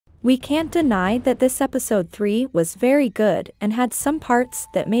We can't deny that this episode 3 was very good and had some parts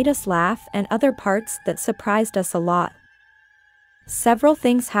that made us laugh and other parts that surprised us a lot. Several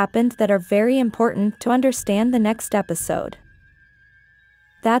things happened that are very important to understand the next episode.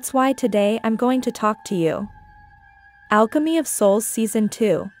 That's why today I'm going to talk to you. Alchemy of Souls Season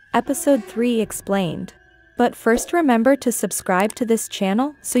 2, Episode 3 Explained. But first remember to subscribe to this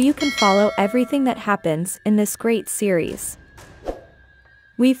channel so you can follow everything that happens in this great series.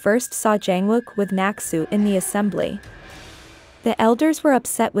 We first saw Jang Wook with Naksu in the assembly. The elders were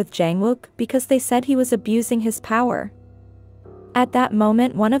upset with Jang Wook because they said he was abusing his power. At that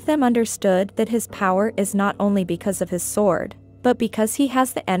moment one of them understood that his power is not only because of his sword, but because he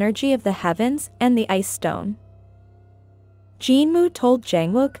has the energy of the heavens and the ice stone. Jinmu told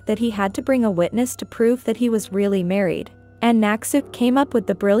Jang Wook that he had to bring a witness to prove that he was really married, and Naksu came up with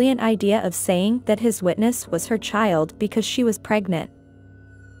the brilliant idea of saying that his witness was her child because she was pregnant.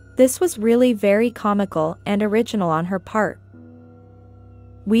 This was really very comical and original on her part.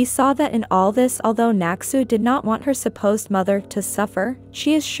 We saw that in all this, although Naksu did not want her supposed mother to suffer,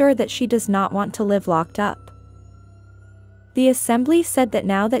 she is sure that she does not want to live locked up. The assembly said that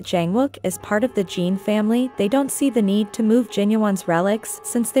now that Jang Wook is part of the Jin family, they don't see the need to move Jinyeon's relics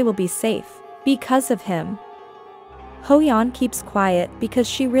since they will be safe because of him. Hoyeon keeps quiet because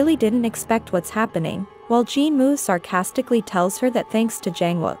she really didn't expect what's happening, while Jinmu sarcastically tells her that thanks to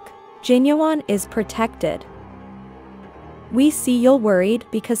Jang Wook, Jinyeon is protected. We see Yul worried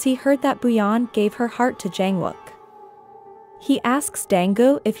because he heard that Buyeon gave her heart to Jang Wook. He asks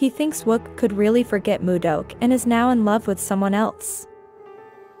Dangu if he thinks Wook could really forget Mudok and is now in love with someone else.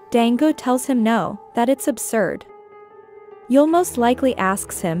 Dangu tells him no, that it's absurd. Yul most likely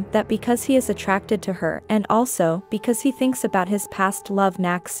asks him that because he is attracted to her and also because he thinks about his past love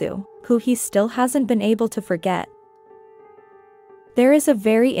Naksu, who he still hasn't been able to forget. There is a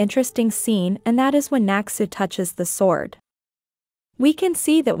very interesting scene, and that is when Naksu touches the sword. We can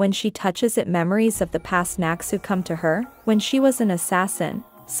see that when she touches it, memories of the past Naksu come to her, when she was an assassin,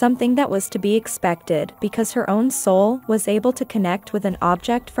 something that was to be expected because her own soul was able to connect with an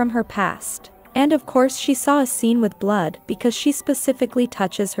object from her past. And of course she saw a scene with blood because she specifically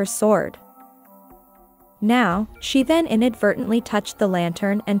touches her sword. Now, she then inadvertently touched the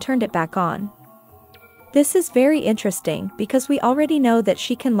lantern and turned it back on. This is very interesting because we already know that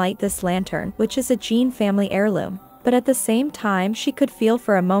she can light this lantern, which is a Jin family heirloom. But at the same time she could feel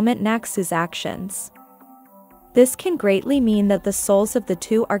for a moment Naksu's actions. This can greatly mean that the souls of the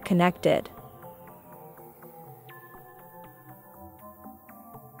two are connected.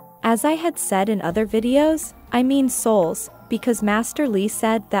 As I had said in other videos, I mean souls, because Master Lee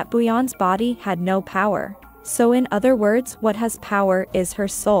said that Buyeon's body had no power. So in other words, what has power is her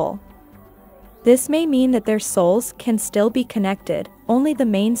soul. This may mean that their souls can still be connected, only the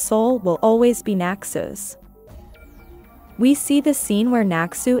main soul will always be Naksu's. We see the scene where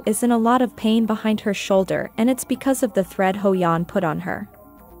Naksu is in a lot of pain behind her shoulder, and it's because of the thread Hoyeon put on her.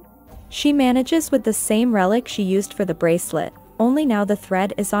 She manages with the same relic she used for the bracelet, only now the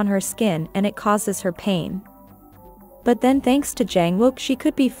thread is on her skin and it causes her pain. But then thanks to Jang Wook she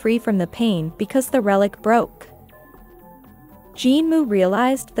could be free from the pain because the relic broke. Jinmu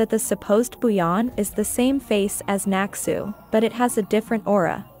realized that the supposed Buyeon is the same face as Naksu, but it has a different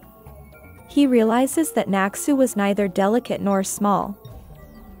aura. He realizes that Naksu was neither delicate nor small.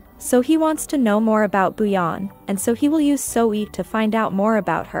 So he wants to know more about Buyeon, and so he will use Soi to find out more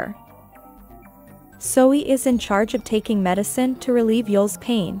about her. Soi is in charge of taking medicine to relieve Yul's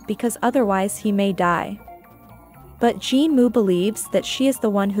pain because otherwise he may die. But Jinmu believes that she is the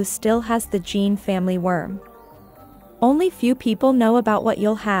one who still has the Jin family worm. Only few people know about what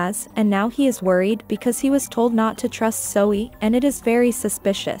Yul has, and now he is worried because he was told not to trust Soi, and it is very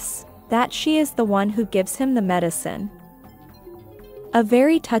suspicious that she is the one who gives him the medicine. A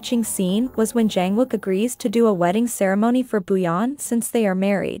very touching scene was when Jang Wook agrees to do a wedding ceremony for Buyeon since they are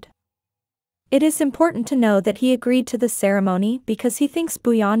married. It is important to know that he agreed to the ceremony because he thinks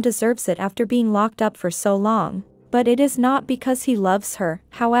Buyeon deserves it after being locked up for so long, but it is not because he loves her.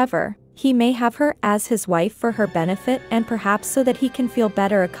 However, he may have her as his wife for her benefit and perhaps so that he can feel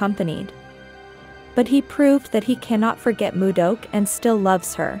better accompanied. But he proved that he cannot forget Mudok and still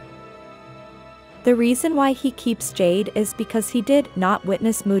loves her. The reason why he keeps Jade is because he did not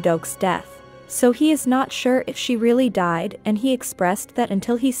witness Mudok's death. So he is not sure if she really died, and he expressed that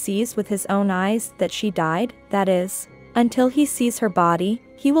until he sees with his own eyes that she died, that is, until he sees her body,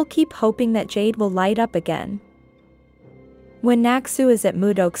 he will keep hoping that Jade will light up again. When Naksu is at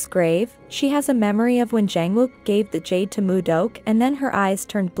Mudok's grave, she has a memory of when Jang Wook gave the jade to Mudok and then her eyes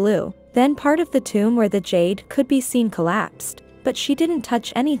turned blue. Then part of the tomb where the jade could be seen collapsed, but she didn't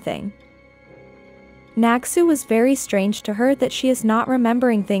touch anything. Naksu was very strange to her that she is not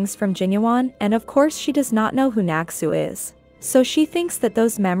remembering things from Buyeon, and of course she does not know who Naksu is. So she thinks that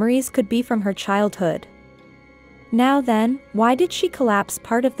those memories could be from her childhood. Now then, why did she collapse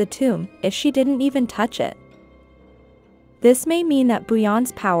part of the tomb if she didn't even touch it? This may mean that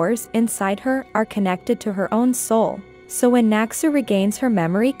Buyeon's powers inside her are connected to her own soul. So when Naksu regains her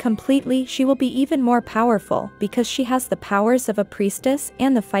memory completely, she will be even more powerful because she has the powers of a priestess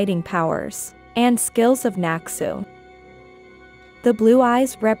and the fighting powers and skills of Naksu. The blue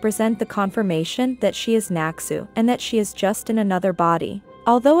eyes represent the confirmation that she is Naksu and that she is just in another body.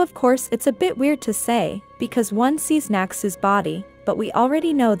 Although of course it's a bit weird to say, because one sees Naksu's body, but we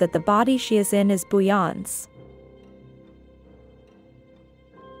already know that the body she is in is Buyeon's.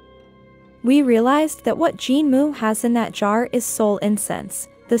 We realized that what Jin-moo has in that jar is soul incense,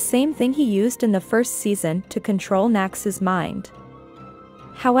 the same thing he used in the first season to control Naksu's mind.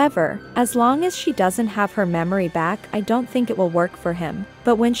 However, as long as she doesn't have her memory back, I don't think it will work for him,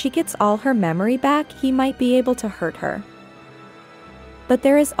 but when she gets all her memory back, he might be able to hurt her. But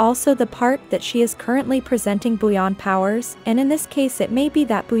there is also the part that she is currently presenting Buyeon powers, and in this case it may be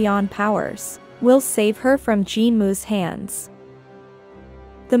that Buyeon powers will save her from Jin-moo's hands.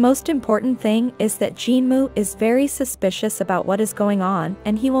 The most important thing is that Jin-moo is very suspicious about what is going on,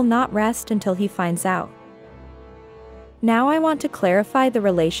 and he will not rest until he finds out. Now I want to clarify the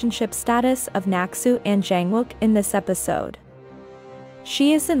relationship status of Naksu and Jang Wook in this episode.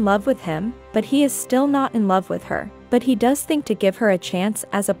 She is in love with him, but he is still not in love with her, but he does think to give her a chance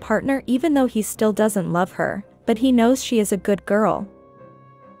as a partner even though he still doesn't love her, but he knows she is a good girl.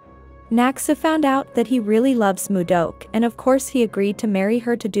 Naksu found out that he really loves Mudok, and of course he agreed to marry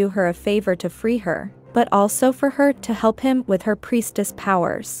her to do her a favor to free her, but also for her to help him with her priestess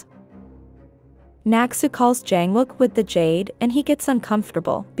powers. Naksu calls Jang Wook with the jade and he gets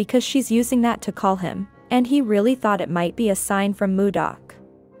uncomfortable because she's using that to call him, and he really thought it might be a sign from Mudok.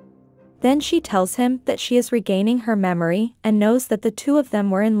 Then she tells him that she is regaining her memory and knows that the two of them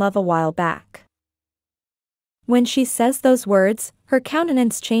were in love a while back. When she says those words, her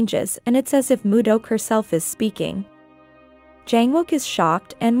countenance changes and it's as if Mudok herself is speaking. Jang Wook is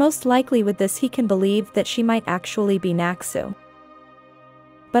shocked, and most likely with this he can believe that she might actually be Naksu.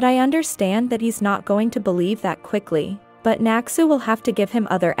 But I understand that he's not going to believe that quickly, but Naksu will have to give him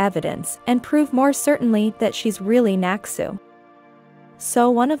other evidence and prove more certainly that she's really Naksu. So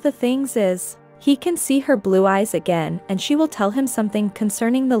one of the things is, he can see her blue eyes again and she will tell him something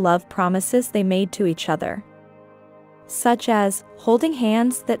concerning the love promises they made to each other. Such as, holding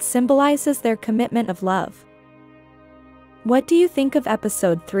hands that symbolizes their commitment of love. What do you think of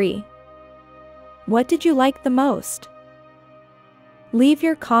episode 3? What did you like the most? Leave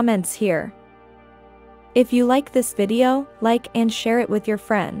your comments here. If you like this video, like and share it with your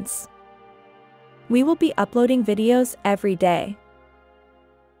friends. We will be uploading videos every day.